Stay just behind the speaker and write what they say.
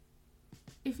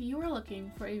If you are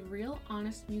looking for a real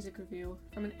honest music review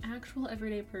from an actual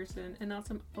everyday person and not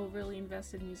some overly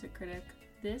invested music critic,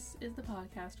 this is the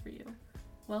podcast for you.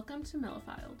 Welcome to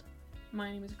Melophiled.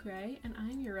 My name is Gray and I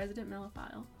am your resident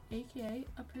Melophile, aka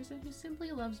a person who simply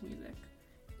loves music.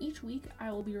 Each week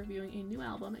I will be reviewing a new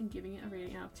album and giving it a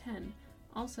rating out of 10.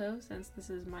 Also, since this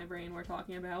is my brain we're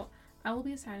talking about, I will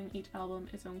be assigning each album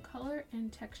its own color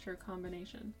and texture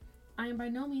combination. I am by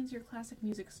no means your classic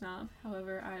music snob,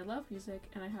 however I love music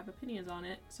and I have opinions on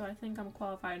it, so I think I'm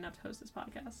qualified enough to host this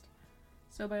podcast.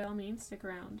 So by all means, stick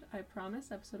around. I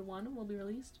promise episode 1 will be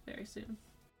released very soon.